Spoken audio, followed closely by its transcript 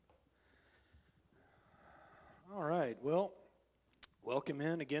All right, well, welcome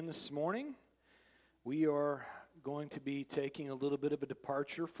in again this morning. We are going to be taking a little bit of a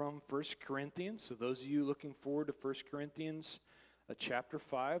departure from 1 Corinthians. So those of you looking forward to 1 Corinthians chapter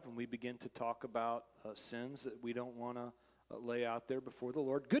 5, when we begin to talk about sins that we don't want to lay out there before the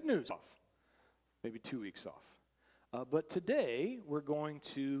Lord. Good news off, maybe 2 weeks off. But today we're going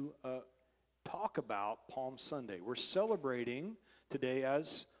to talk about Palm Sunday. We're celebrating today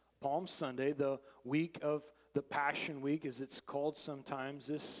as Palm Sunday, the week of the Passion Week, as it's called sometimes,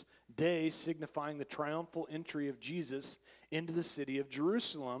 this day signifying the triumphal entry of Jesus into the city of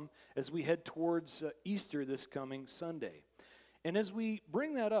Jerusalem as we head towards Easter this coming Sunday. And as we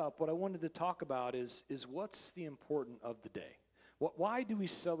bring that up, what I wanted to talk about is what's the importance of the day? Why do we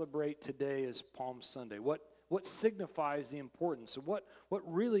celebrate today as Palm Sunday? What signifies the importance? And what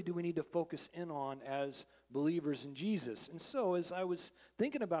really do we need to focus in on as believers in Jesus? And so as I was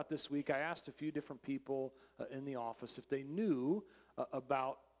thinking about this week, I asked a few different people in the office if they knew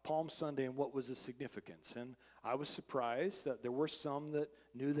about Palm Sunday and what was the significance. And I was surprised that there were some that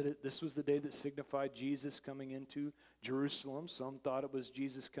knew that this was the day that signified Jesus coming into Jerusalem. Some thought it was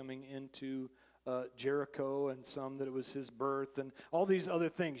Jesus coming into Jericho, and some that it was his birth, and all these other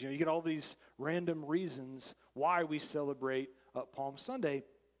things. You get all these random reasons why we celebrate Palm Sunday.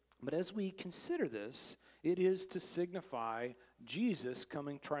 But as we consider this, it is to signify Jesus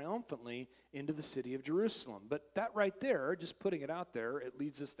coming triumphantly into the city of Jerusalem. But that right there, just putting it out there, it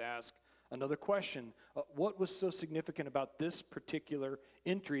leads us to ask another question. What was so significant about this particular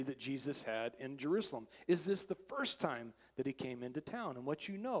entry that Jesus had in Jerusalem? Is this the first time that he came into town? And what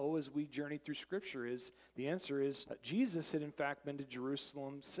you know as we journey through Scripture is, the answer is Jesus had in fact been to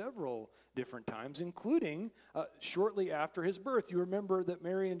Jerusalem several different times, including shortly after his birth. You remember that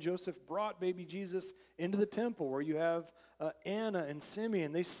Mary and Joseph brought baby Jesus into the temple, where you have Anna and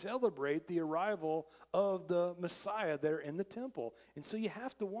Simeon. They celebrate the arrival of the Messiah there in the temple. And so you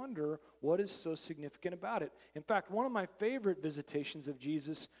have to wonder, what is so significant about it? In fact, one of my favorite visitations of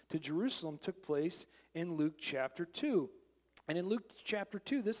Jesus to Jerusalem took place in Luke chapter 2. And in Luke chapter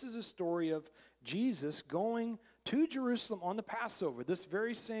 2, this is a story of Jesus going to Jerusalem on the Passover, this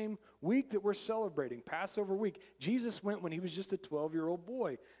very same week that we're celebrating, Passover week. Jesus went when he was just a 12-year-old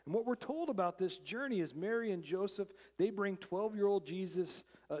boy. And what we're told about this journey is Mary and Joseph, they bring 12-year-old Jesus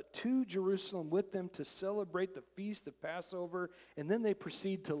to Jerusalem with them to celebrate the feast of Passover, and then they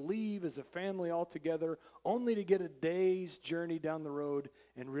proceed to leave as a family all together, only to get a day's journey down the road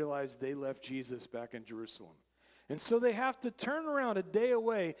and realize they left Jesus back in Jerusalem. And so they have to turn around a day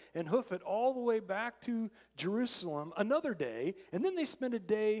away and hoof it all the way back to Jerusalem another day, and then they spend a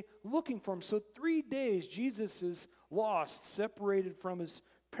day looking for him. So 3 days Jesus is lost, separated from his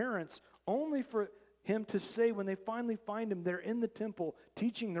parents, only for him to say when they finally find him there in the temple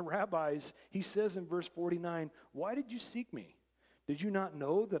teaching the rabbis, he says in verse 49, "Why did you seek me? Did you not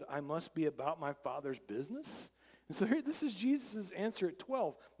know that I must be about my Father's business?" And so here, this is Jesus' answer at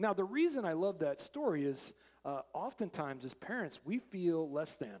 12. Now, the reason I love that story is oftentimes as parents, we feel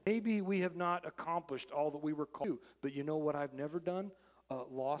less than. Maybe we have not accomplished all that we were called to, but you know what I've never done?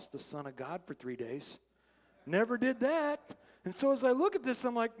 Lost the Son of God for 3 days. Never did that. And so as I look at this,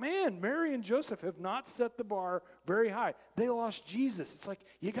 I'm like, man, Mary and Joseph have not set the bar very high. They lost Jesus. It's like,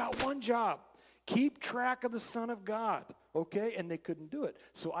 you got one job. Keep track of the Son of God, okay? And they couldn't do it.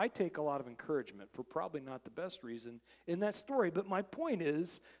 So I take a lot of encouragement, for probably not the best reason, in that story. But my point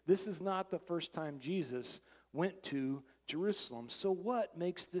is, this is not the first time Jesus went to Jerusalem. So what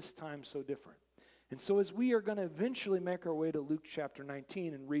makes this time so different? And so as we are going to eventually make our way to Luke chapter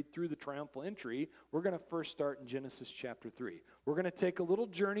 19 and read through the triumphal entry, we're going to first start in Genesis chapter 3. We're going to take a little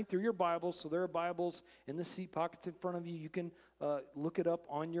journey through your Bibles. So there are Bibles in the seat pockets in front of you. You can look it up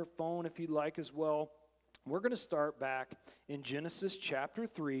on your phone if you'd like as well. We're going to start back in Genesis chapter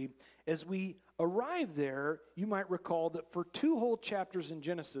 3. As we arrive there, you might recall that for 2 whole chapters in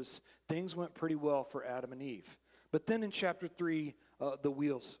Genesis, things went pretty well for Adam and Eve. But then in chapter 3, the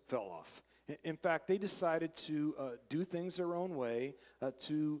wheels fell off. In fact, they decided to do things their own way,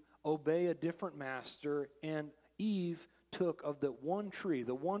 to obey a different master, and Eve took of the one tree,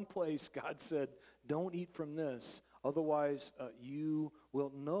 the one place God said, don't eat from this, otherwise you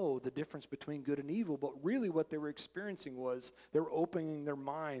will know the difference between good and evil. But really what they were experiencing was they were opening their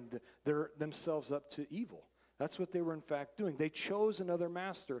mind, themselves up to evil. That's what they were in fact doing. They chose another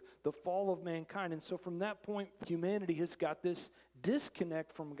master, the fall of mankind. And so from that point, humanity has got this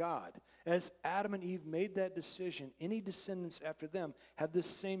disconnect from God. As Adam and Eve made that decision, any descendants after them have this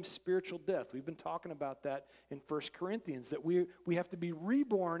same spiritual death. We've been talking about that in 1 Corinthians, that we have to be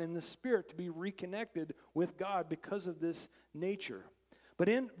reborn in the spirit to be reconnected with God because of this nature. But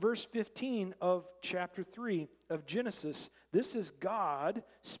in verse 15 of chapter 3 of Genesis, this is God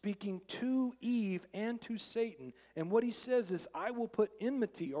speaking to Eve and to Satan. And what he says is, I will put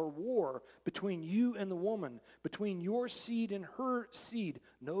enmity or war between you and the woman, between your seed and her seed.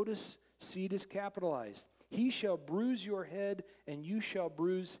 Notice, seed is capitalized. He shall bruise your head, and you shall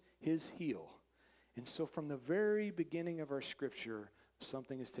bruise his heel. And so from the very beginning of our scripture,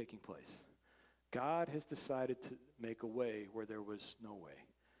 something is taking place. God has decided to make a way where there was no way.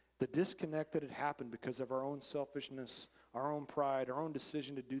 The disconnect that had happened because of our own selfishness, our own pride, our own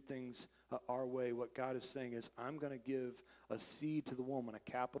decision to do things our way, what God is saying is, I'm going to give a seed to the woman,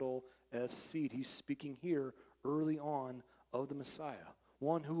 a capital S seed. He's speaking here early on of the Messiah,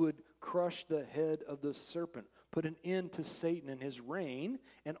 one who would crush the head of the serpent, put an end to Satan and his reign,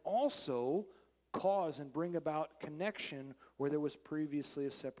 and also cause and bring about connection where there was previously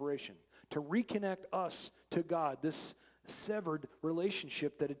a separation, to reconnect us to God, this severed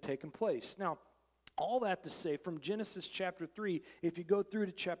relationship that had taken place. Now, all that to say, from Genesis chapter 3, if you go through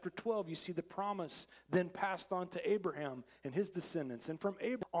to chapter 12, you see the promise then passed on to Abraham and his descendants, and from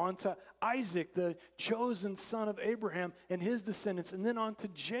Abraham on to Isaac, the chosen son of Abraham and his descendants, and then on to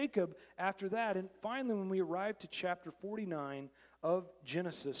Jacob after that. And finally, when we arrive to chapter 49 of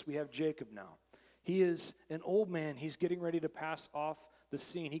Genesis, we have Jacob now. He is an old man. He's getting ready to pass off the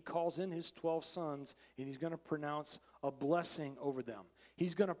scene. He calls in his 12 sons, and he's going to pronounce a blessing over them.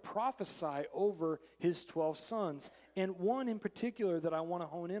 He's going to prophesy over his 12 sons. And one in particular that I want to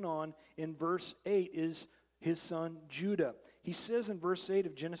hone in on in verse 8 is his son Judah. He says in verse 8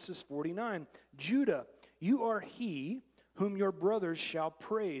 of Genesis 49, Judah, you are he whom your brothers shall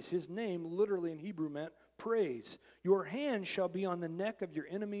praise. His name literally in Hebrew meant praise. Your hand shall be on the neck of your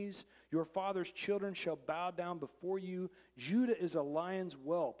enemies. Your father's children shall bow down before you. Judah is a lion's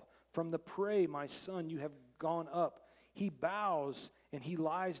whelp. From the prey, my son, you have gone up. He bows and he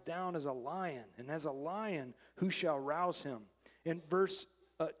lies down as a lion. And as a lion, who shall rouse him? In verse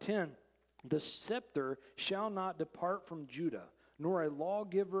 10, the scepter shall not depart from Judah, nor a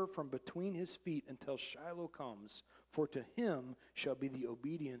lawgiver from between his feet until Shiloh comes. For to him shall be the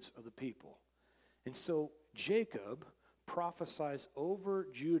obedience of the people. And so Jacob prophesies over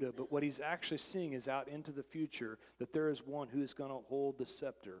Judah, but what he's actually seeing is out into the future that there is one who is going to hold the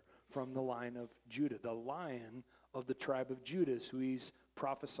scepter from the line of Judah. The lion of the tribe of Judah is who he's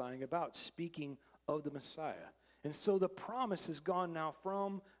prophesying about, speaking of the Messiah. And so the promise has gone now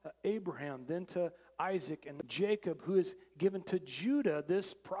from Abraham, then to Isaac and Jacob, who is given to Judah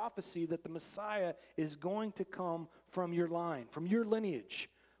this prophecy that the Messiah is going to come from your line, from your lineage.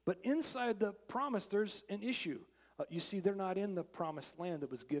 But inside the promise, there's an issue. You see, they're not in the promised land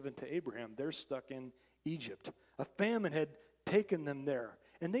that was given to Abraham. They're stuck in Egypt. A famine had taken them there.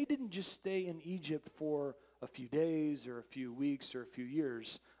 And they didn't just stay in Egypt for a few days or a few weeks or a few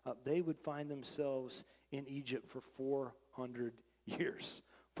years. They would find themselves in Egypt for 400 years.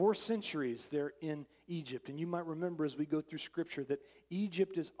 4 centuries they're in Egypt. And you might remember as we go through Scripture that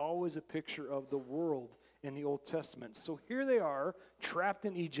Egypt is always a picture of the world in the Old Testament. So here they are, trapped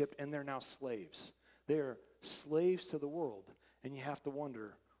in Egypt, and they're now slaves. They are slaves to the world. And you have to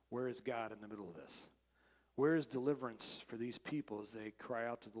wonder, where is God in the middle of this? Where is deliverance for these people as they cry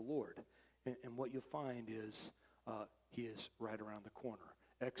out to the Lord? And what you'll find is he is right around the corner.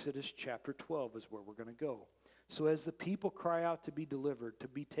 Exodus chapter 12 is where we're going to go. So as the people cry out to be delivered, to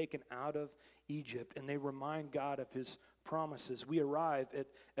be taken out of Egypt, and they remind God of his promises, we arrive at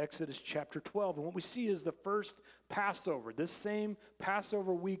Exodus chapter 12. And what we see is the first Passover. This same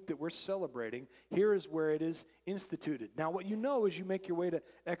Passover week that we're celebrating, here is where it is instituted. Now what you know as you make your way to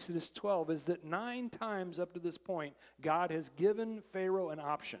Exodus 12 is that 9 times up to this point, God has given Pharaoh an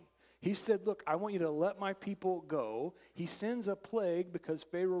option. He said, look, I want you to let my people go. He sends a plague because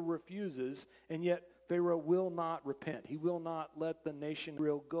Pharaoh refuses, and yet Pharaoh will not repent. He will not let the nation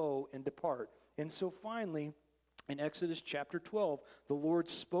Israel go and depart. And so finally, in Exodus chapter 12, the Lord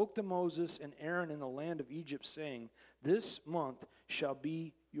spoke to Moses and Aaron in the land of Egypt, saying, this month shall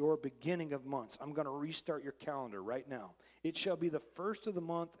be your beginning of months. I'm going to restart your calendar right now. It shall be the first of the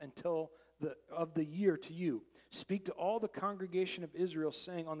month until of the year to you. Speak to all the congregation of Israel,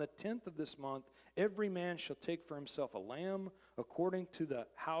 saying, on the 10th of this month, every man shall take for himself a lamb according to the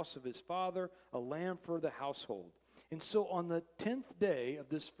house of his father, a lamb for the household. And so on the 10th day of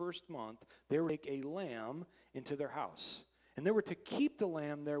this first month, they were to take a lamb into their house. And they were to keep the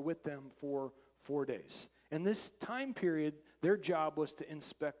lamb there with them for 4 days. And this time period, their job was to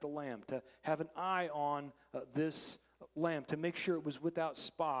inspect the lamb, to have an eye on this lamb, to make sure it was without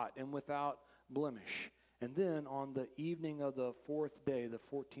spot and without blemish. And then on the evening of the 4th day, the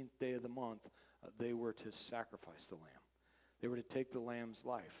 14th day of the month, they were to sacrifice the lamb. they were to take the lamb's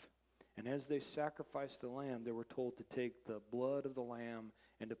life. And as they sacrificed the lamb, they were told to take the blood of the lamb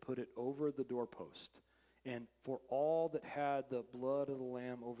and to put it over the doorpost. And for all that had the blood of the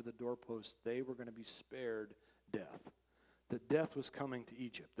lamb over the doorpost, they were going to be spared death. That death was coming to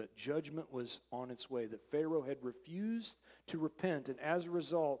Egypt, that judgment was on its way, that Pharaoh had refused to repent, and as a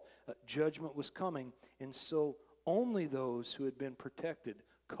result, judgment was coming. And so only those who had been protected,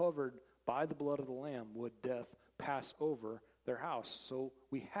 covered by the blood of the lamb, would death pass over their house. So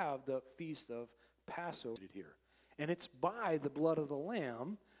we have the feast of Passover here. And it's by the blood of the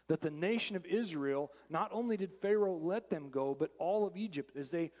lamb that the nation of Israel, not only did Pharaoh let them go, but all of Egypt,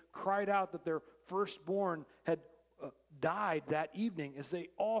 as they cried out that their firstborn had died that evening, as they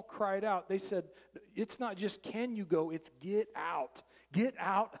all cried out, they said, it's not just can you go, it's get out. Get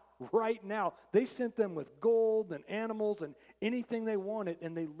out right now. They sent them with gold and animals and anything they wanted,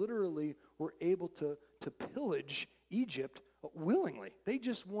 and they literally were able to pillage Egypt willingly. They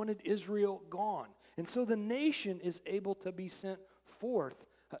just wanted Israel gone. And so the nation is able to be sent forth,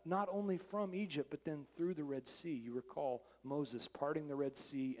 not only from Egypt, but then through the Red Sea. You recall Moses parting the Red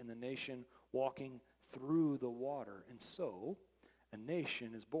Sea and the nation walking through the water. And so a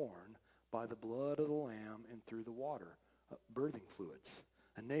nation is born by the blood of the lamb and through the water, birthing fluids.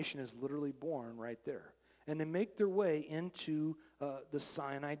 A nation is literally born right there. And they make their way into the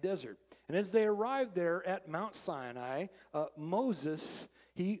Sinai desert. And as they arrive there at Mount Sinai, Moses,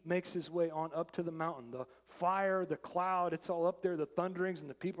 he makes his way on up to the mountain. The fire, the cloud, it's all up there, the thunderings, and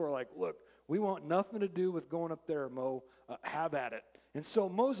the people are like, look, we want nothing to do with going up there, Mo. Have at it. And so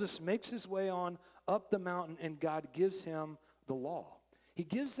Moses makes his way on up the mountain, and God gives him the law. He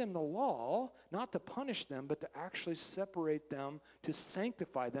gives them the law not to punish them, but to actually separate them, to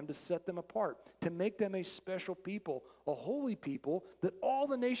sanctify them, to set them apart, to make them a special people, a holy people that all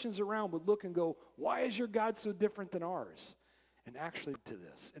the nations around would look and go, why is your God so different than ours? And actually to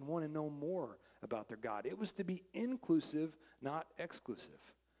this and want to know more about their God. It was to be inclusive, not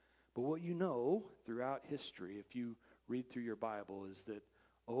exclusive. But what you know throughout history, if you read through your Bible, is that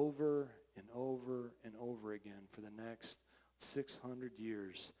over and over and over again for the next 600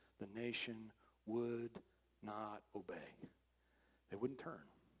 years, the nation would not obey. They wouldn't turn.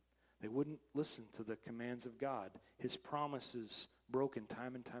 They wouldn't listen to the commands of God. His promises broken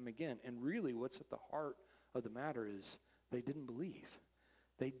time and time again. And really what's at the heart of the matter is they didn't believe.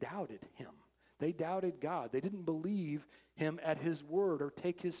 They doubted him. They doubted God. They didn't believe him at his word or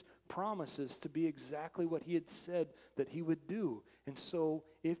take his promises to be exactly what he had said that he would do. And so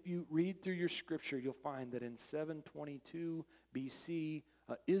if you read through your scripture, you'll find that in 722 BC,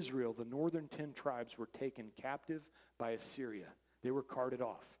 Israel, the northern 10 tribes, were taken captive by Assyria. They were carted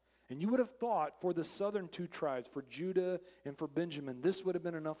off. And you would have thought for the southern 2 tribes, for Judah and for Benjamin, this would have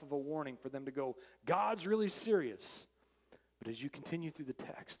been enough of a warning for them to go, God's really serious. But as you continue through the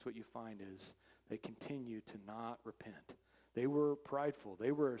text, what you find is they continue to not repent. They were prideful.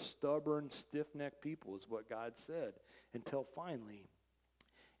 They were a stubborn, stiff-necked people, is what God said, until finally,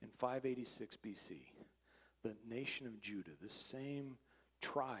 in 586 BC, the nation of Judah, the same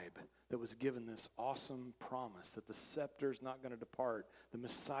tribe that was given this awesome promise that the scepter is not going to depart, the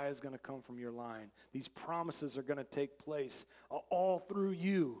Messiah is going to come from your line, these promises are going to take place all through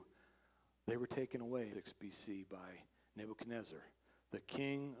you. They were taken away in 6 BC by Nebuchadnezzar, the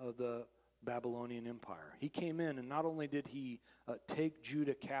king of the Babylonian Empire. He came in, and not only did he take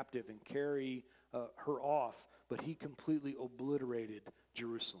Judah captive and carry her off, but he completely obliterated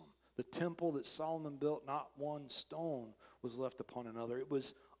Jerusalem. The temple that Solomon built, not one stone was left upon another. It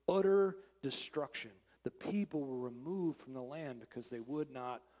was utter destruction. The people were removed from the land because they would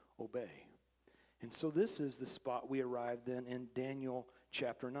not obey. And so this is the spot we arrived then in Daniel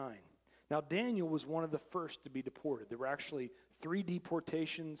chapter 9. Now, Daniel was one of the first to be deported. There were actually 3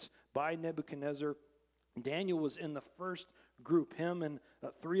 deportations by Nebuchadnezzar. Daniel was in the first group, him and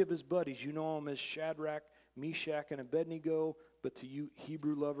 3 of his buddies. You know them as Shadrach, Meshach, and Abednego, but to you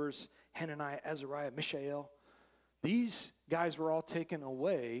Hebrew lovers, Hananiah, Azariah, Mishael. These guys were all taken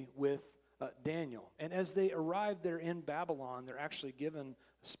away with Daniel. And as they arrived there in Babylon, they're actually given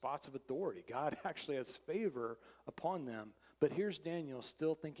spots of authority. God actually has favor upon them. But here's Daniel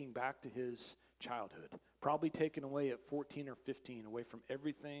still thinking back to his childhood, probably taken away at 14 or 15, away from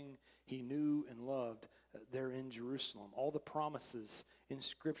everything he knew and loved there in Jerusalem. All the promises in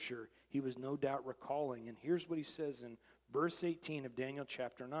Scripture he was no doubt recalling. And here's what he says in verse 18 of Daniel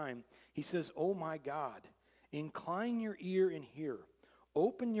chapter 9. He says, "Oh my God, incline your ear and hear.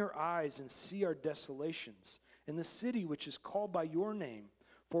 Open your eyes and see our desolations in the city which is called by your name.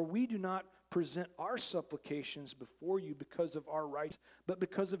 For we do not present our supplications before you because of our rights, but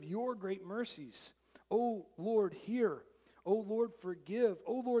because of your great mercies. O Lord, hear. O Lord, forgive.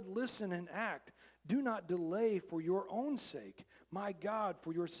 O Lord, listen and act. Do not delay for your own sake. My God,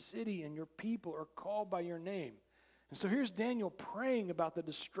 for your city and your people are called by your name. And so here's Daniel praying about the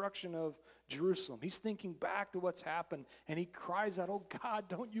destruction of Jerusalem. He's thinking back to what's happened, and he cries out, oh God,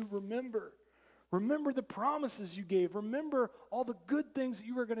 don't you remember? Remember the promises you gave. Remember all the good things that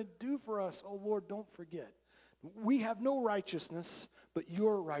you were going to do for us. Oh Lord, don't forget. We have no righteousness, but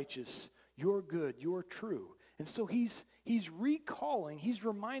you're righteous, you're good, you're true. And so he's recalling, he's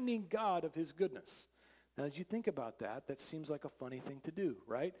reminding God of his goodness. Now, as you think about that, that seems like a funny thing to do,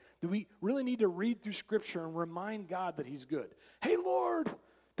 right? Do we really need to read through Scripture and remind God that he's good? Hey, Lord,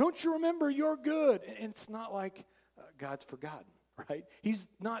 don't you remember you're good? And it's not like God's forgotten, right? He's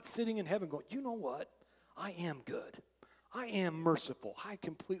not sitting in heaven going, you know what? I am good. I am merciful. I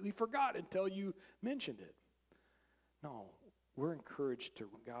completely forgot until you mentioned it. No, we're encouraged to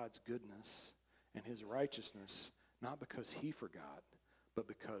God's goodness and his righteousness, not because he forgot, but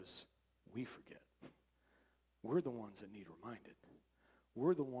because we forget. We're the ones that need reminded.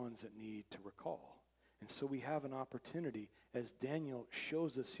 We're the ones that need to recall. And so we have an opportunity, as Daniel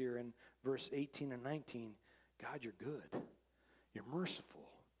shows us here in verse 18 and 19, God, you're good. You're merciful.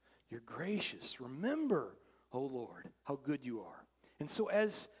 You're gracious. Remember, oh Lord, how good you are. And so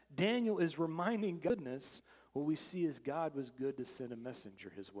as Daniel is reminding goodness, what we see is God was good to send a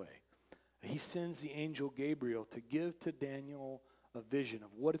messenger his way. He sends the angel Gabriel to give to Daniel a vision of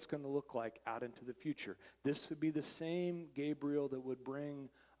what it's going to look like out into the future. This would be the same Gabriel that would bring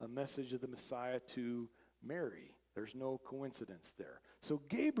a message of the Messiah to Mary. There's no coincidence there. So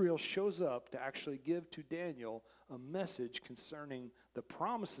Gabriel shows up to actually give to Daniel a message concerning the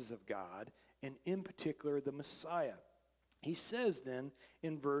promises of God, and in particular the Messiah. He says then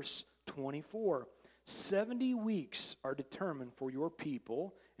in verse 24, 70 weeks are determined for your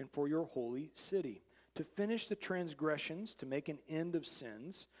people and for your holy city, to finish the transgressions, to make an end of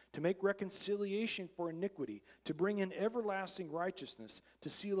sins, to make reconciliation for iniquity, to bring in everlasting righteousness, to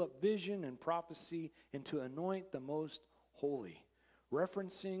seal up vision and prophecy, and to anoint the most holy,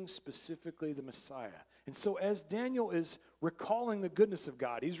 referencing specifically the Messiah. And so as Daniel is recalling the goodness of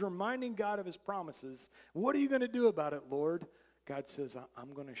God, he's reminding God of his promises. What are you going to do about it, Lord? God says,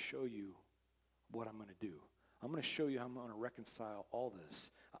 I'm going to show you what I'm going to do. I'm going to show you how I'm going to reconcile all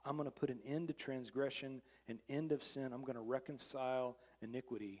this. I'm going to put an end to transgression, an end of sin. I'm going to reconcile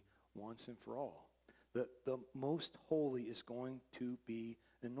iniquity once and for all. The most holy is going to be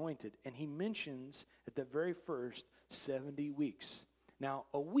anointed. And he mentions at the very first 70 weeks. Now,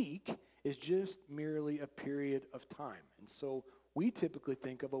 a week is just merely a period of time. And so we typically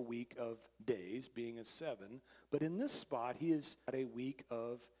think of a week of days being a 7. But in this spot, he is at a week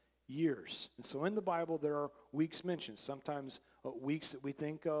of years. And so in the Bible, there are weeks mentioned. Sometimes weeks that we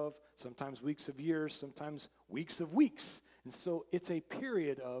think of, sometimes weeks of years, sometimes weeks of weeks. And so it's a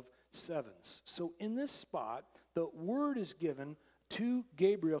period of 7s. So in this spot, the word is given to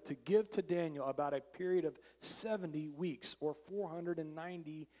Gabriel to give to Daniel about a period of 70 weeks, or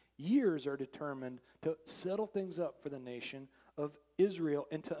 490 years are determined to settle things up for the nation of Israel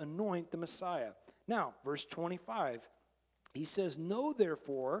and to anoint the Messiah. Now, verse 25, he says, know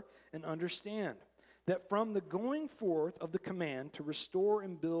therefore and understand that from the going forth of the command to restore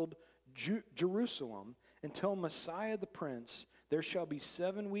and build Jerusalem until Messiah the Prince, there shall be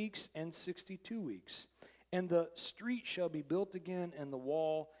 7 weeks and 62 weeks. And the street shall be built again, and the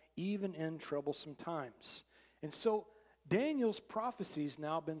wall even in troublesome times. And so Daniel's prophecy has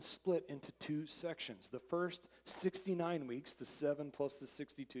now been split into 2 sections. The first 69 weeks, the 7 plus the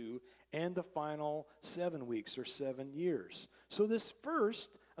 62, and the final 7 weeks, or 7 years. So this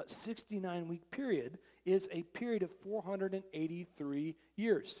first 69-week period is a period of 483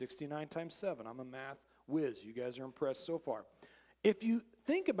 years. 69 times 7. I'm a math whiz. You guys are impressed so far. If you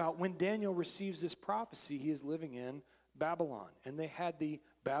think about when Daniel receives this prophecy, he is living in Babylon. And they had the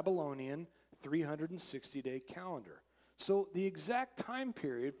Babylonian 360-day calendar. So the exact time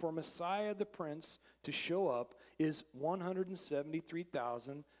period for Messiah the Prince to show up is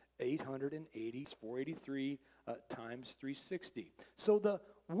 173,880, 483 times 360. So the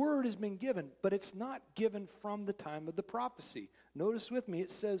word has been given, but it's not given from the time of the prophecy. Notice with me,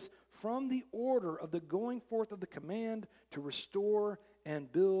 it says, from the order of the going forth of the command to restore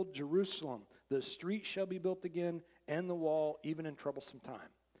and build Jerusalem. The street shall be built again, and the wall, even in troublesome time.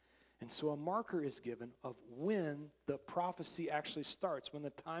 And so a marker is given of when the prophecy actually starts, when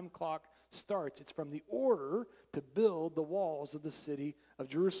the time clock starts. It's from the order to build the walls of the city of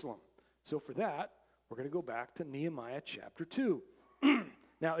Jerusalem. So for that, we're going to go back to Nehemiah chapter 2.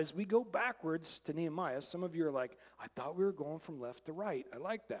 Now, as we go backwards to Nehemiah, some of you are like, I thought we were going from left to right. I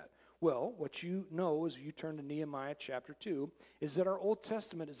like that. Well, what you know as you turn to Nehemiah chapter 2 is that our Old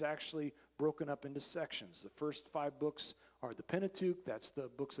Testament is actually broken up into sections. The first 5 books are the Pentateuch, that's the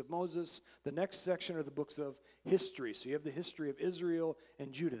books of Moses. The next section are the books of history. So you have the history of Israel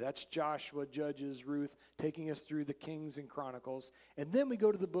and Judah. That's Joshua, Judges, Ruth, taking us through the Kings and Chronicles. And then we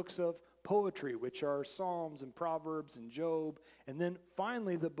go to the books of poetry, which are Psalms and Proverbs and Job. And then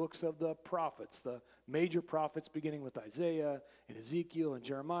finally the books of the prophets, the major prophets beginning with Isaiah and Ezekiel and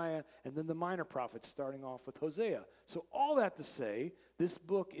Jeremiah, and then the minor prophets starting off with Hosea. So all that to say, this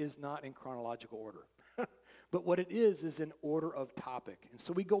book is not in chronological order. But what it is in order of topic. And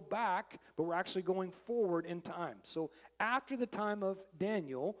so we go back, but we're actually going forward in time. So after the time of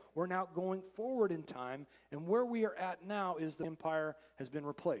Daniel, we're now going forward in time, and where we are at now is the empire has been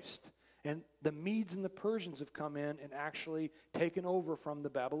replaced. And the Medes and the Persians have come in and actually taken over from the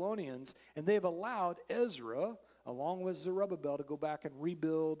Babylonians, and they've allowed Ezra, along with Zerubbabel, to go back and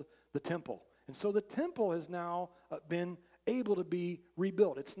rebuild the temple. And so the temple has now been able to be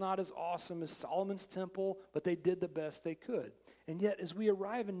rebuilt. It's not as awesome as Solomon's temple, but they did the best they could. And yet, as we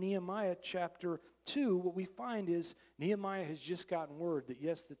arrive in Nehemiah chapter 2, what we find is Nehemiah has just gotten word that,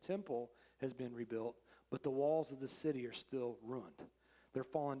 yes, the temple has been rebuilt, but the walls of the city are still ruined. They're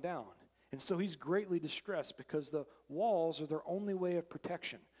fallen down. And so he's greatly distressed because the walls are their only way of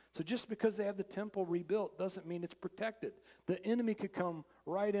protection. So just because they have the temple rebuilt doesn't mean it's protected. The enemy could come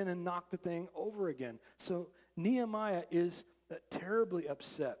right in and knock the thing over again. So Nehemiah is terribly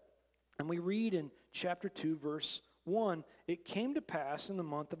upset. And we read in chapter 2, verse 1, "It came to pass in the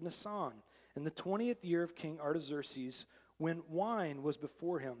month of Nisan, in the 20th year of King Artaxerxes, when wine was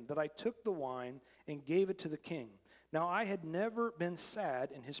before him, that I took the wine and gave it to the king. Now I had never been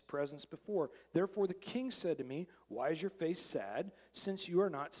sad in his presence before. Therefore the king said to me, 'Why is your face sad, since you are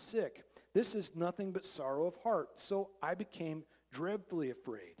not sick? This is nothing but sorrow of heart.' So I became dreadfully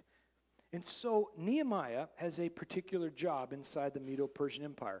afraid." And so Nehemiah has a particular job inside the Medo-Persian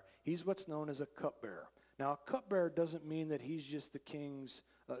Empire. He's what's known as a cupbearer. Now, a cupbearer doesn't mean that he's just the king's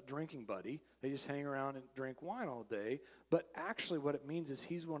drinking buddy. They just hang around and drink wine all day. But actually what it means is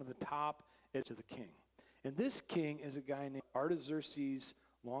he's one of the top edge of the king. And this king is a guy named Artaxerxes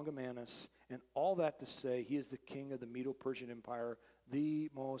Longimanus, and all that to say he is the king of the Medo-Persian Empire, the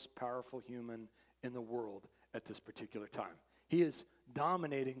most powerful human in the world at this particular time. He is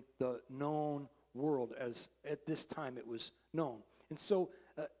dominating the known world as at this time it was known. And so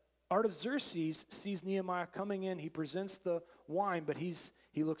Artaxerxes sees Nehemiah coming in. He presents the wine, but he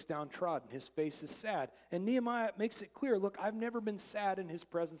looks downtrodden. His face is sad. And Nehemiah makes it clear, look, I've never been sad in his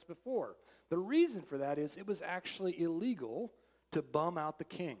presence before. The reason for that is it was actually illegal to bum out the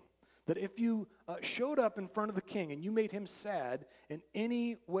king. That if you showed up in front of the king and you made him sad in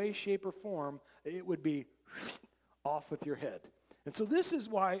any way, shape, or form, it would be off with your head. And so this is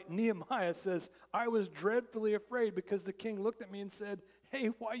why Nehemiah says, I was dreadfully afraid because the king looked at me and said, hey,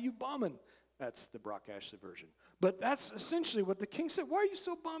 why are you bumming? That's the Brock Ashley version. But that's essentially what the king said. Why are you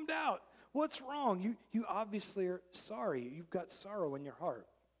so bummed out? What's wrong? You obviously are sorry. You've got sorrow in your heart.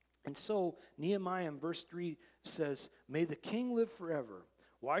 And so Nehemiah in verse 3 says, may the king live forever.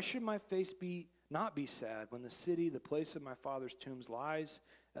 Why should my face not be sad when the city, the place of my father's tombs, lies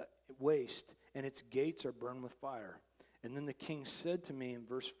waste and its gates are burned with fire? And then the king said to me in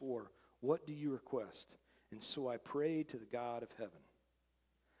verse 4, what do you request? And so I prayed to the God of heaven.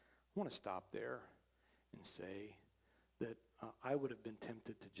 I want to stop there and say that I would have been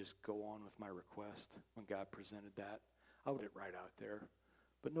tempted to just go on with my request when God presented that. I would have it right out there.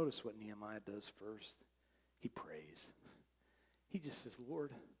 But notice what Nehemiah does first. He prays. He just says,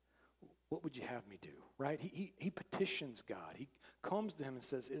 Lord, what would you have me do, right? He petitions God. He comes to him and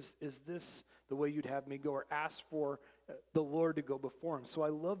says, is this the way you'd have me go? Or asks for the Lord to go before him. So I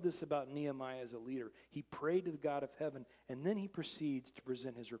love this about Nehemiah as a leader. He prayed to the God of heaven, and then he proceeds to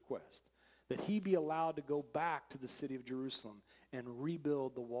present his request, that he be allowed to go back to the city of Jerusalem and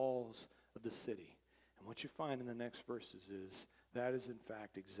rebuild the walls of the city. And what you find in the next verses is that is in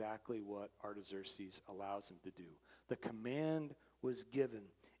fact exactly what Artaxerxes allows him to do. The command was given.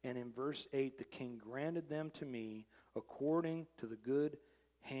 And in verse 8, the king granted them to me according to the good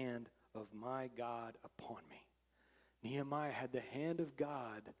hand of my God upon me. Nehemiah had the hand of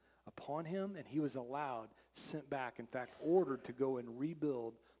God upon him, and he was allowed, sent back, in fact, ordered to go and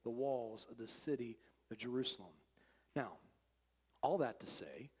rebuild the walls of the city of Jerusalem. Now, all that to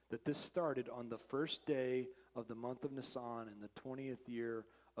say that this started on the first day of the month of Nisan in the 20th year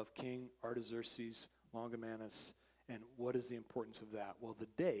of King Artaxerxes Longimanus. And what is the importance of that? Well, the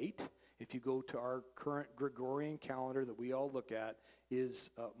date, if you go to our current Gregorian calendar that we all look at, is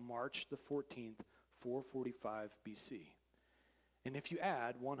March the 14th, 445 BC. And if you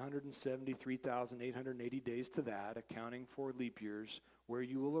add 173,880 days to that, accounting for leap years, where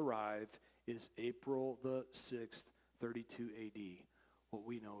you will arrive is April the 6th, 32 AD, what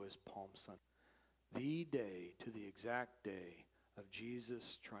we know as Palm Sunday. The day, to the exact day, of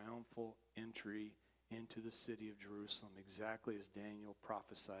Jesus' triumphal entry into the city of Jerusalem, exactly as Daniel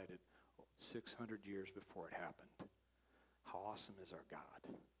prophesied it 600 years before it happened. How awesome is our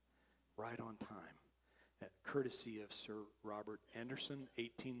God? Right on time. Courtesy of Sir Robert Anderson,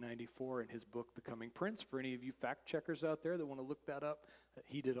 1894, in his book, The Coming Prince. For any of you fact checkers out there that want to look that up,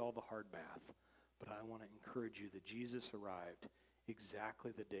 he did all the hard math. But I want to encourage you that Jesus arrived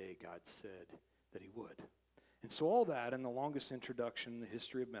exactly the day God said that he would. And so all that, and the longest introduction in the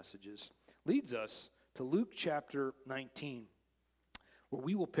history of messages, leads us to Luke chapter 19, where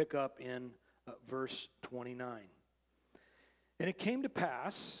we will pick up in verse 29. And it came to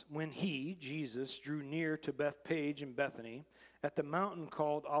pass, when he, Jesus, drew near to Bethpage and Bethany, at the mountain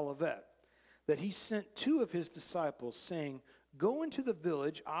called Olivet, that he sent two of his disciples, saying, Go into the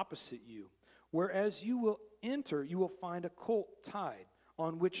village opposite you, where as you will enter, you will find a colt tied,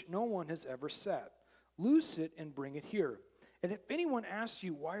 on which no one has ever sat. Loose it and bring it here. And if anyone asks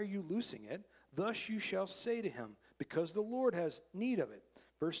you, Why are you loosing it? Thus you shall say to him, Because the Lord has need of it.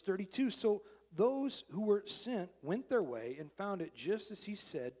 Verse 32, So those who were sent went their way and found it just as he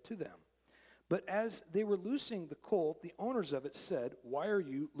said to them. But as they were loosing the colt, the owners of it said, Why are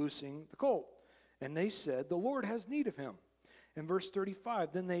you loosing the colt? And they said, The Lord has need of him. In verse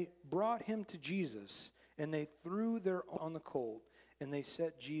 35, Then they brought him to Jesus, and they threw their on the colt, and they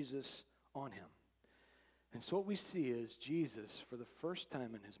set Jesus on him. And so what we see is Jesus, for the first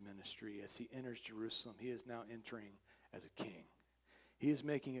time in his ministry, as he enters Jerusalem, he is now entering as a king. He is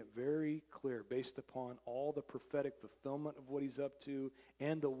making it very clear, based upon all the prophetic fulfillment of what he's up to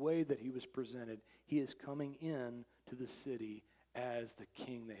and the way that he was presented, he is coming in to the city as the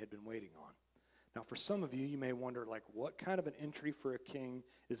king they had been waiting on. Now, for some of you, you may wonder, what kind of an entry for a king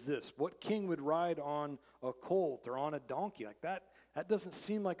is this? What king would ride on a colt or on a donkey like that? That doesn't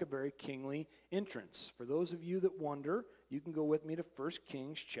seem like a very kingly entrance. For those of you that wonder, you can go with me to 1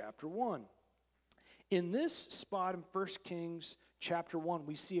 Kings chapter 1. In this spot in 1 Kings chapter 1,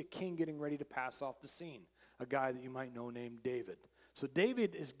 we see a king getting ready to pass off the scene, a guy that you might know named David. So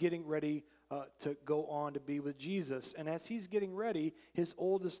David is getting ready to go on to be with Jesus, and as he's getting ready, his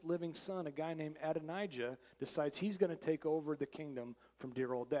oldest living son, a guy named Adonijah, decides he's going to take over the kingdom from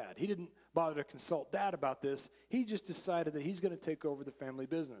dear old dad. He didn't bother to consult dad about this. He just decided that he's going to take over the family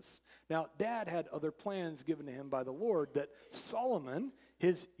business. Now, dad had other plans given to him by the Lord that Solomon,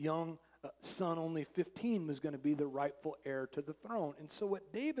 his young son, only 15, was going to be the rightful heir to the throne. And so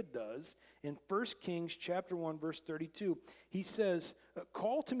what David does in 1 Kings chapter 1, verse 32, he says,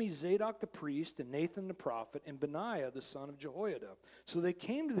 Call to me Zadok the priest and Nathan the prophet and Benaiah the son of Jehoiada. So they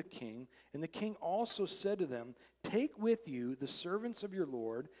came to the king, and the king also said to them, Take with you the servants of your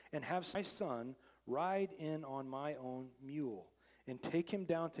Lord, and have my son ride in on my own mule, and take him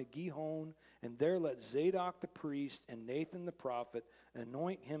down to Gihon, and there let Zadok the priest and Nathan the prophet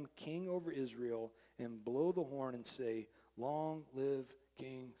anoint him king over Israel, and blow the horn and say, Long live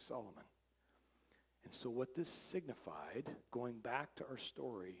King Solomon. And so what this signified, going back to our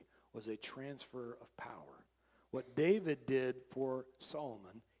story, was a transfer of power. What David did for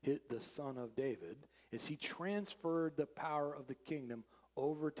Solomon, the son of David, is he transferred the power of the kingdom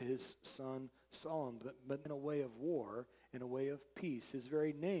over to his son Solomon, but in a way of war, in a way of peace. His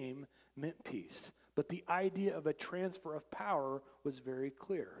very name meant peace. But the idea of a transfer of power was very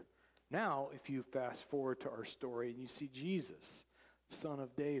clear. Now, if you fast forward to our story and you see Jesus, son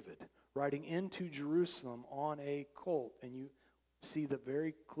of David, riding into Jerusalem on a colt, and you see the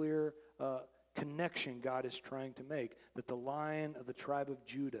very clear connection God is trying to make, that the Lion of the tribe of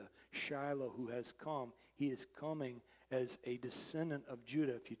Judah, Shiloh, who has come, he is coming as a descendant of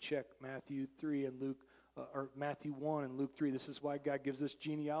Judah. If you check Matthew 3 and Luke, or Matthew 1 and Luke 3, this is why God gives us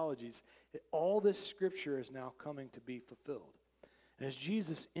genealogies. All this scripture is now coming to be fulfilled. And as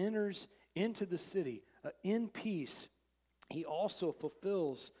Jesus enters into the city in peace, he also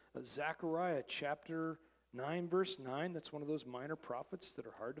fulfills Zechariah chapter 9, verse 9. That's one of those minor prophets that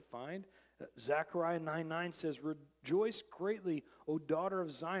are hard to find. Zechariah 9:9 says, Rejoice greatly, O daughter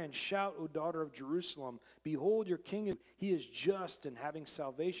of Zion. Shout, O daughter of Jerusalem. Behold, your king, he is just and having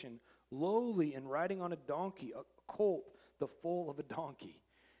salvation, lowly and riding on a donkey, a colt, the foal of a donkey.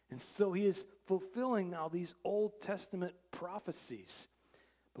 And so he is fulfilling now these Old Testament prophecies.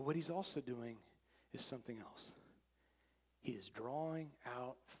 But what he's also doing is something else. He is drawing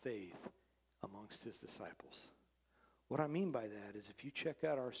out faith amongst his disciples. What I mean by that is if you check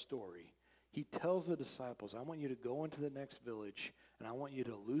out our story, he tells the disciples, I want you to go into the next village, and I want you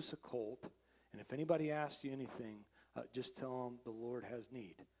to loose a colt, and if anybody asks you anything, just tell them the Lord has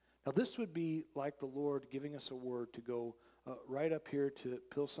need. Now, this would be like the Lord giving us a word to go right up here to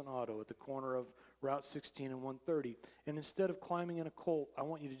Pilsen Auto at the corner of Route 16 and 130. And instead of climbing in a Colt, I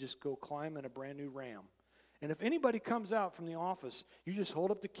want you to just go climb in a brand new Ram. And if anybody comes out from the office, you just hold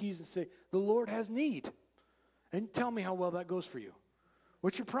up the keys and say, the Lord has need. And tell me how well that goes for you.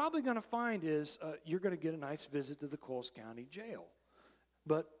 What you're probably going to find is you're going to get a nice visit to the Coles County Jail.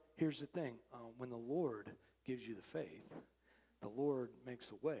 But here's the thing. When the Lord gives you the faith, the Lord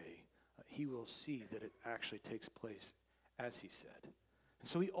makes a way, he will see that it actually takes place as he said. And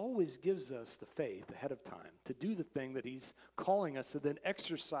so he always gives us the faith ahead of time to do the thing that he's calling us to then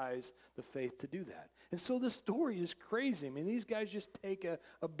exercise the faith to do that. And so the story is crazy. I mean, these guys just take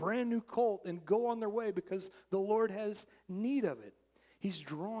a brand new colt and go on their way because the Lord has need of it. He's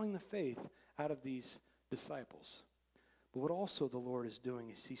drawing the faith out of these disciples. But what also the Lord is doing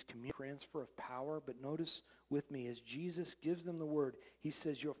is he's communicating transfer of power. But notice with me, as Jesus gives them the word, he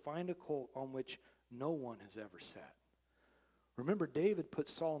says, you'll find a colt on which no one has ever sat. Remember, David put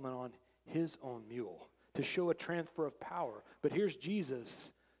Solomon on his own mule to show a transfer of power. But here's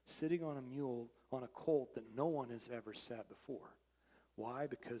Jesus sitting on a mule, on a colt that no one has ever sat before. Why?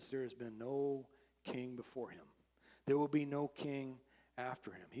 Because there has been no king before him. There will be no king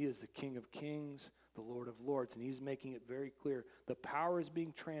after him. He is the King of Kings, the Lord of Lords, and he's making it very clear. The power is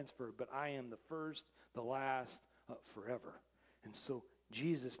being transferred, but I am the first, the last, forever. And so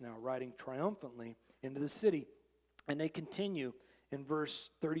Jesus now riding triumphantly into the city, and they continue in verse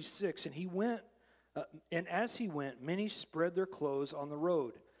 36. And he went, and as he went, many spread their clothes on the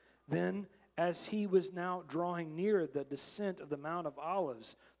road. Then, as he was now drawing near the descent of the Mount of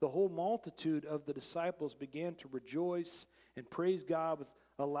Olives, the whole multitude of the disciples began to rejoice and praise God with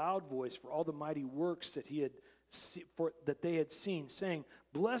a loud voice for all the mighty works that that they had seen, saying,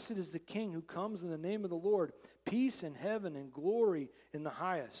 Blessed is the King who comes in the name of the Lord, peace in heaven and glory in the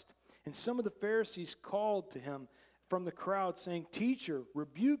highest. And some of the Pharisees called to him from the crowd, saying, Teacher,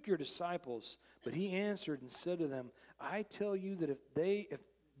 rebuke your disciples. But he answered and said to them, I tell you that if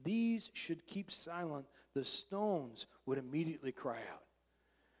these should keep silent, the stones would immediately cry out.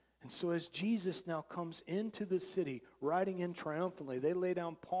 And so as Jesus now comes into the city, riding in triumphantly, they lay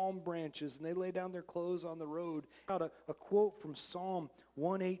down palm branches and they lay down their clothes on the road. A quote from Psalm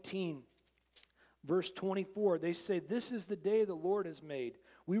 118, verse 24. They say, This is the day the Lord has made.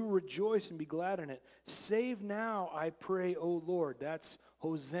 We will rejoice and be glad in it. Save now, I pray, O Lord. That's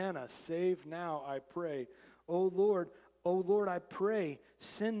Hosanna. Save now, I pray. O Lord, I pray,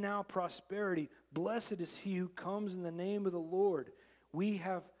 send now prosperity. Blessed is he who comes in the name of the Lord. We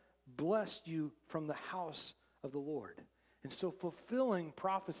have blessed you from the house of the Lord. And so fulfilling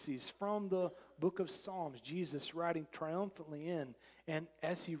prophecies from the book of Psalms, Jesus riding triumphantly in. And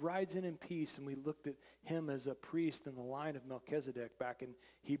as he rides in peace, and we looked at him as a priest in the line of Melchizedek back in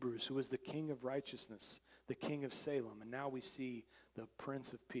Hebrews, who was the king of righteousness, the king of Salem. And now we see the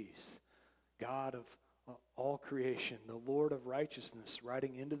Prince of Peace, God of all creation, the Lord of righteousness,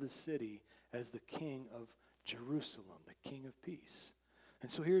 riding into the city as the King of Jerusalem, the King of Peace. And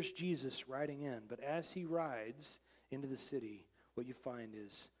so here's Jesus riding in. But as he rides into the city, what you find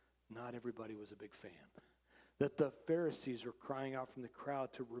is not everybody was a big fan. That the Pharisees were crying out from the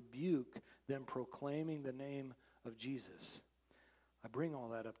crowd to rebuke them proclaiming the name of Jesus. I bring all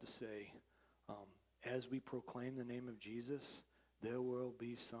that up to say, as we proclaim the name of Jesus, there will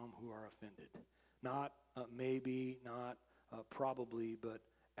be some who are offended. Not maybe, not probably, but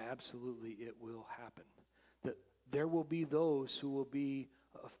absolutely it will happen. That there will be those who will be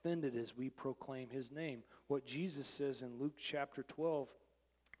offended as we proclaim his name. What Jesus says in Luke chapter 12,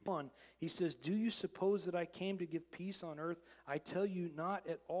 he says, Do you suppose that I came to give peace on earth? I tell you, not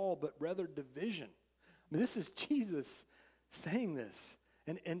at all, but rather division. I mean, this is Jesus saying this.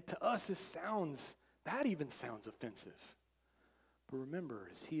 And to us, that even sounds offensive. But remember,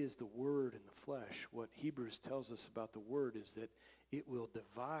 as he is the Word in the flesh, what Hebrews tells us about the Word is that it will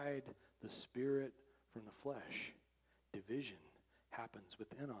divide the spirit from the flesh. Division happens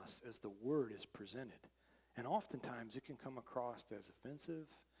within us as the Word is presented. And oftentimes it can come across as offensive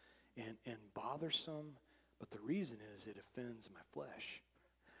and bothersome, but the reason is it offends my flesh.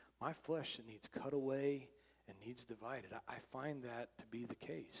 My flesh that needs cut away and needs divided. I find that to be the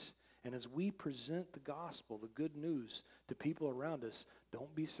case. And as we present the gospel, the good news to people around us,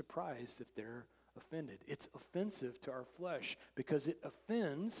 don't be surprised if they're offended. It's offensive to our flesh because it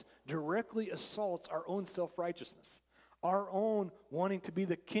directly assaults our own self-righteousness, our own wanting to be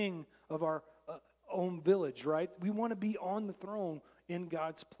the king of our own village, right? We want to be on the throne in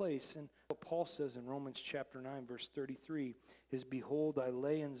God's place. And what Paul says in Romans chapter 9, verse 33, is, "Behold, I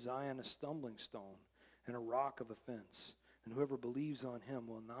lay in Zion a stumbling stone and a rock of offense, and whoever believes on him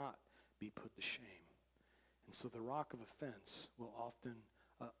will not be put to shame." And so the rock of offense will often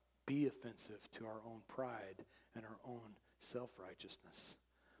be offensive to our own pride and our own self-righteousness.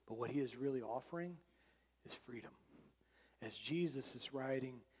 But what he is really offering is freedom. As Jesus is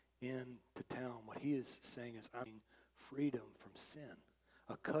riding into town, what he is saying is, I'm freedom from sin,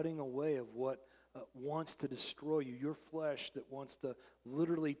 a cutting away of what wants to destroy you, your flesh that wants to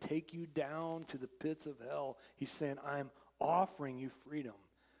literally take you down to the pits of hell. He's saying, I'm offering you freedom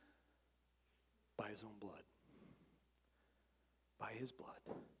by his own blood, by his blood,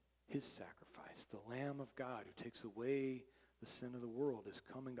 his sacrifice. The Lamb of God who takes away the sin of the world is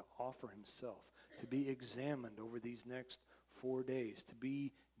coming to offer himself, to be examined over these next 4 days, to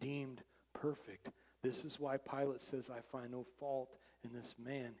be deemed perfect. This is why Pilate says, I find no fault in this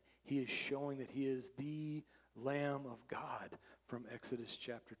man. He is showing that he is the Lamb of God from Exodus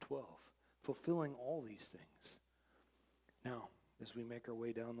chapter 12, fulfilling all these things. Now, as we make our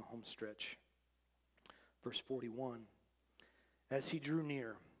way down the home stretch, verse 41, as he drew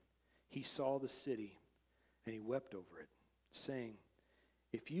near, he saw the city, and he wept over it, saying,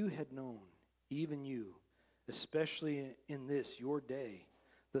 if you had known, even you, especially in this your day,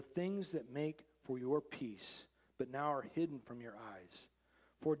 the things that make for your peace, but now are hidden from your eyes.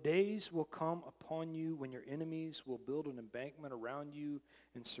 For days will come upon you when your enemies will build an embankment around you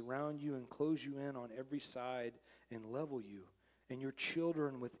and surround you and close you in on every side and level you, and your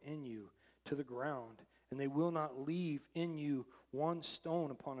children within you to the ground, and they will not leave in you one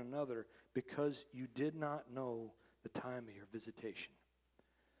stone upon another, because you did not know the time of your visitation.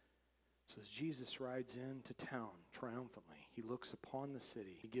 So as Jesus rides into town triumphantly, he looks upon the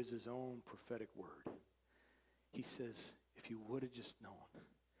city. He gives his own prophetic word. He says, if you would have just known,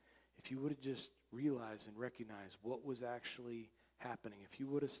 if you would have just realized and recognized what was actually happening, if you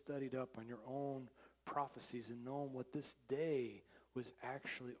would have studied up on your own prophecies and known what this day was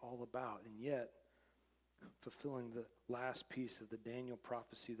actually all about, and yet fulfilling the last piece of the Daniel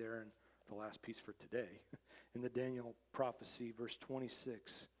prophecy there, and the last piece for today, in the Daniel prophecy, verse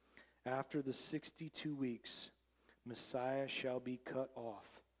 26, after the 62 weeks, Messiah shall be cut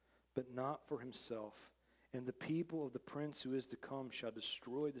off, but not for himself, and the people of the prince who is to come shall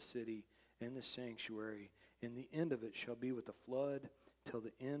destroy the city and the sanctuary, and the end of it shall be with the flood, till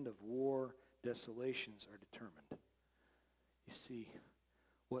the end of war desolations are determined. You see,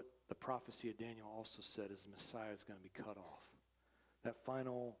 what the prophecy of Daniel also said is the Messiah is going to be cut off. That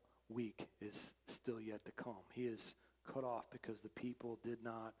final week is still yet to come. He is cut off because the people did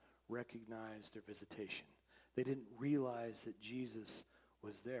not recognize their visitation. They didn't realize that Jesus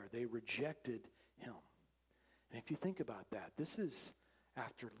was there. They rejected him. And if you think about that, this is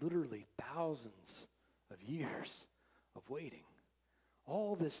after literally thousands of years of waiting.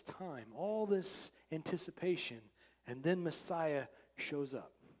 All this time, all this anticipation, and then Messiah shows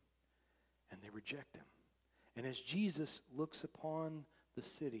up. And they reject him. And as Jesus looks upon the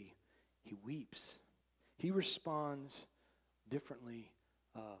city, he weeps. He responds differently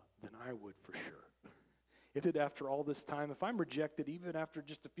than I would, for sure. If it, after all this time, if I'm rejected even after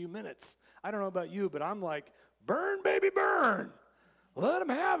just a few minutes, I don't know about you, but I'm like, burn, baby, burn. Let him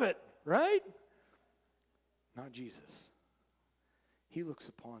have it, right? Not Jesus. He looks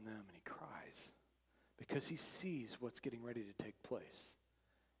upon them and he cries because he sees what's getting ready to take place.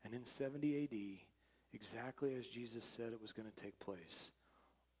 And in 70 A.D., exactly as Jesus said it was going to take place,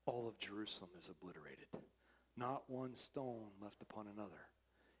 all of Jerusalem is obliterated. Not one stone left upon another.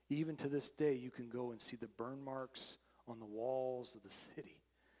 Even to this day, you can go and see the burn marks on the walls of the city.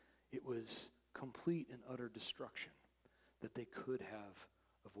 It was complete and utter destruction that they could have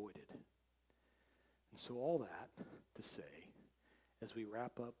avoided. And so all that to say, as we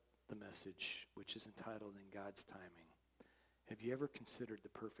wrap up the message, which is entitled In God's Timing, have you ever considered the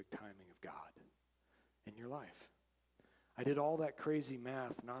perfect timing of God in your life? I did all that crazy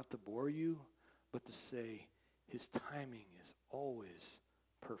math not to bore you, but to say his timing is always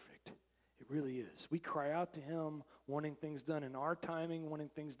perfect. It really is. We cry out to him wanting things done in our timing, wanting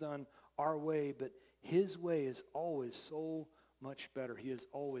things done our way, but his way is always so much better. He is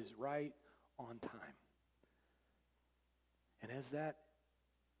always right on time. And as that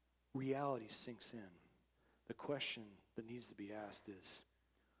reality sinks in, the question that needs to be asked is,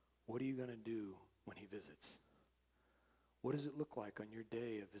 what are you going to do when he visits? What does it look like on your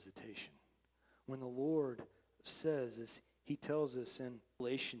day of visitation? When the Lord says, as he tells us in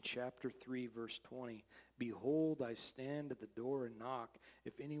Galatians chapter 3, verse 20, behold, I stand at the door and knock.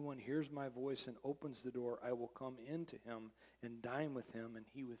 If anyone hears my voice and opens the door, I will come into him and dine with him and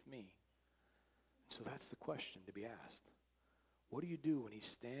he with me. So that's the question to be asked. What do you do when he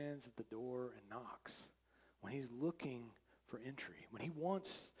stands at the door and knocks? When he's looking for entry? When he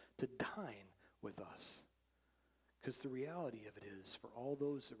wants to dine with us? Because the reality of it is, for all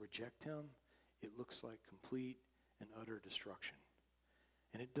those that reject him, it looks like complete and utter destruction.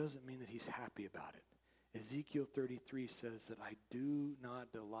 And it doesn't mean that he's happy about it. Ezekiel 33 says that I do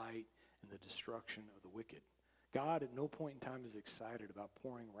not delight in the destruction of the wicked. God at no point in time is excited about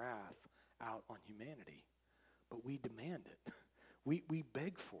pouring wrath out on humanity. But we demand it. We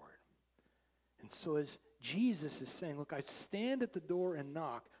beg for it. And so as Jesus is saying, look, I stand at the door and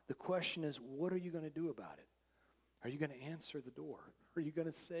knock. The question is, what are you going to do about it? Are you going to answer the door? Are you going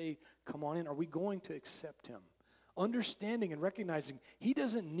to say, come on in? Are we going to accept him? Understanding and recognizing he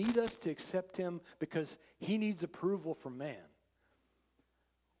doesn't need us to accept him because he needs approval from man.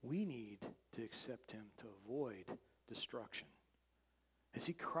 We need to accept him to avoid destruction. As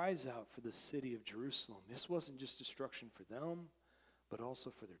he cries out for the city of Jerusalem, this wasn't just destruction for them, but also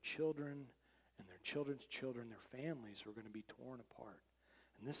for their children and their children's children. Their families were going to be torn apart.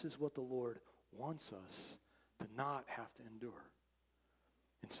 And this is what the Lord wants us to not have to endure.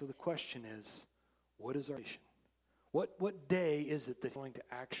 And so the question is, what is our nation? What day is it that he's going to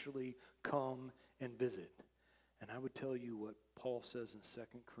actually come and visit? And I would tell you what Paul says in 2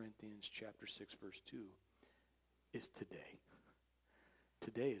 Corinthians chapter 6, verse 2, is today.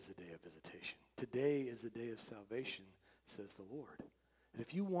 Today is the day of visitation. Today is the day of salvation, says the Lord. And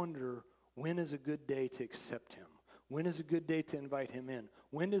if you wonder, when is a good day to accept him? When is a good day to invite him in?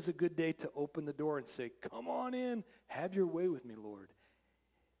 When is a good day to open the door and say, come on in, have your way with me, Lord?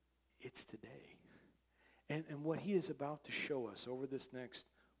 It's today. And what he is about to show us over this next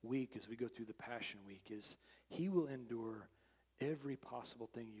week as we go through the Passion Week is he will endure every possible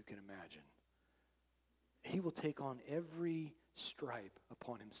thing you can imagine. He will take on every stripe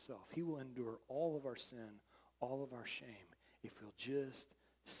upon himself. He will endure all of our sin, all of our shame, if we'll just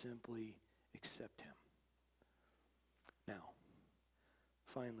simply accept him. Now,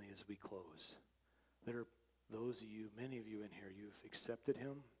 finally, as we close, there are those of you, many of you in here, you've accepted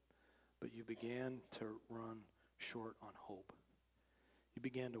him, but you began to run short on hope. You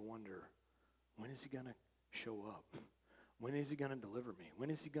began to wonder, when is he going to show up? When is he going to deliver me?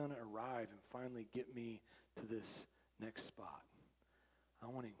 When is he going to arrive and finally get me to this next spot? I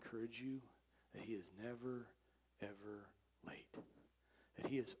want to encourage you that he is never, ever late. That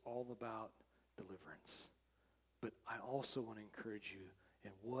he is all about deliverance. But I also want to encourage you in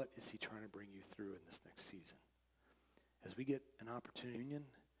what is he trying to bring you through in this next season. As we get an opportunity and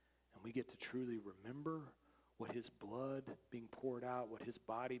we get to truly remember what his blood being poured out, what his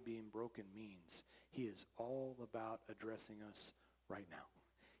body being broken means, he is all about addressing us right now.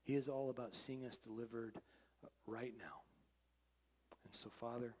 He is all about seeing us delivered right now. And so,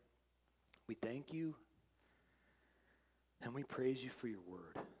 Father, we thank you and we praise you for your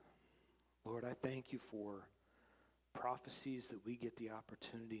word. Lord, I thank you for prophecies that we get the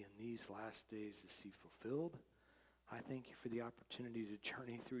opportunity in these last days to see fulfilled. I thank you for the opportunity to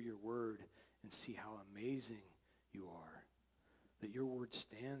journey through your word and see how amazing you are. That your word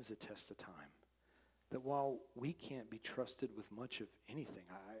stands the test of time. That while we can't be trusted with much of anything,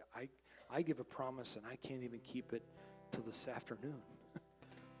 I give a promise and I can't even keep it till this afternoon.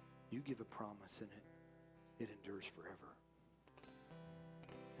 You give a promise and it endures forever.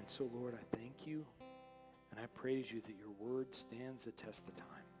 And so, Lord, I thank you and I praise you that your word stands the test of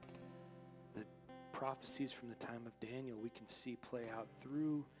time. That prophecies from the time of Daniel we can see play out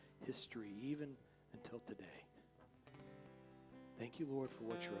through history, even until today. Thank you, Lord, for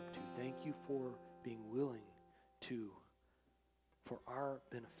what you're up to. Thank you for being willing to, for our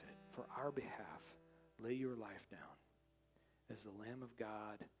benefit, for our behalf, lay your life down as the Lamb of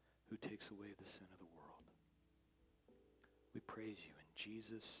God who takes away the sin of the world. We praise you in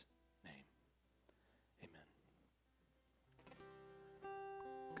Jesus' name. Amen.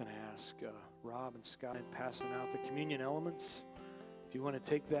 I'm going to ask Rob and Scott passing out the communion elements. If you want to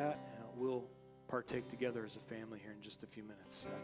take that, we'll partake together as a family here in just a few minutes.